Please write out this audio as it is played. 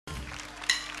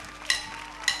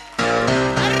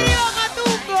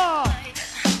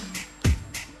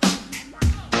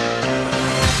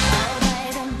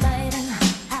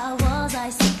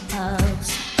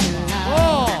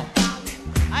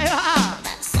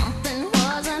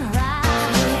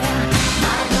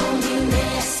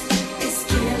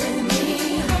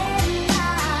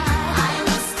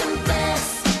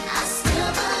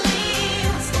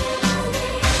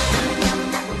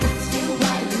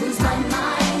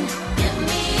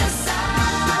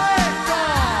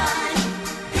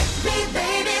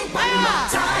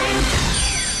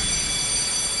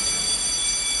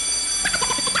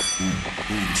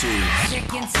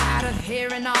Tired of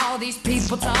hearing all these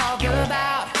people talk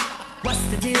about what's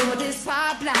the deal with this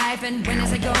pop life and when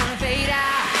is it gonna fade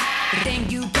out? The thing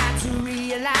you got to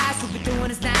realize, what we're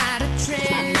doing is not a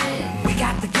trend. We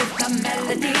got the gift of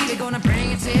melody, we're gonna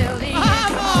bring it till the end.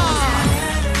 Come on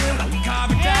now. We carve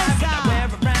it down, I wear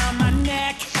it around my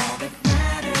neck. All that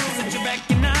matters is that you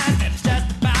recognize that it's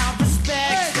just about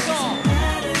respect.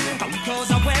 How we clothes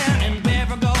I wear and where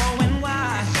I go and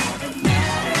why. All that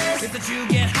matters is that you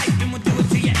get hyped and we'll do it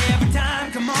to you every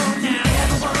time. Come on now.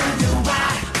 Never wonder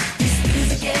why this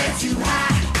music gets you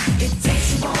high. It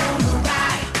takes you on a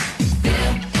ride.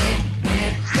 Feel it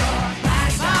with your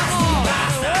eyes.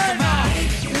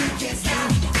 You can't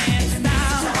stop dancing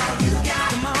now. All you got.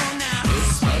 Come on now.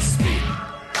 This must be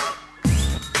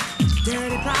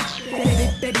dirty pop, baby,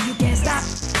 baby, you can't stop.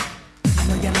 I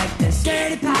know you like this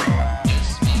dirty pop.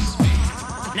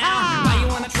 Now, why you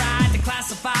wanna try to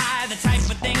classify the type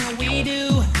of thing we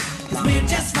do? 'Cause we're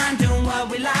just fine doing what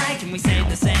we like, and we say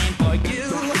the same for you.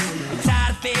 I'm tired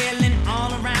of feeling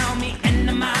all around me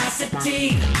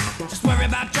animosity. Just worry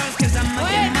about yours, 'cause I'm gonna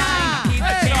get mine. Keep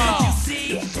it, can't you see?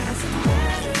 It doesn't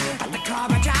matter the car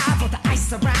I drive or the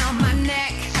ice around my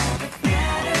neck. All that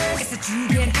matters is that you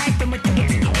get hyped and we do it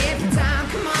to you every time.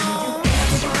 Come on.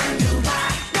 Never wonder why.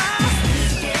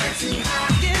 Get too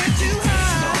high. Get too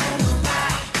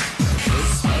high.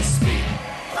 This must be.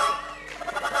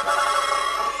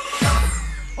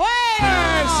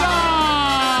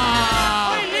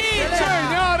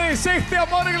 Señores, este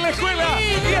amor en la escuela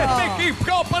y este hip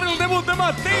hop para el debut de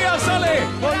Matías Alé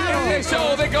en el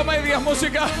show de comedias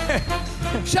musicales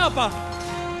Chapa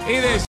y de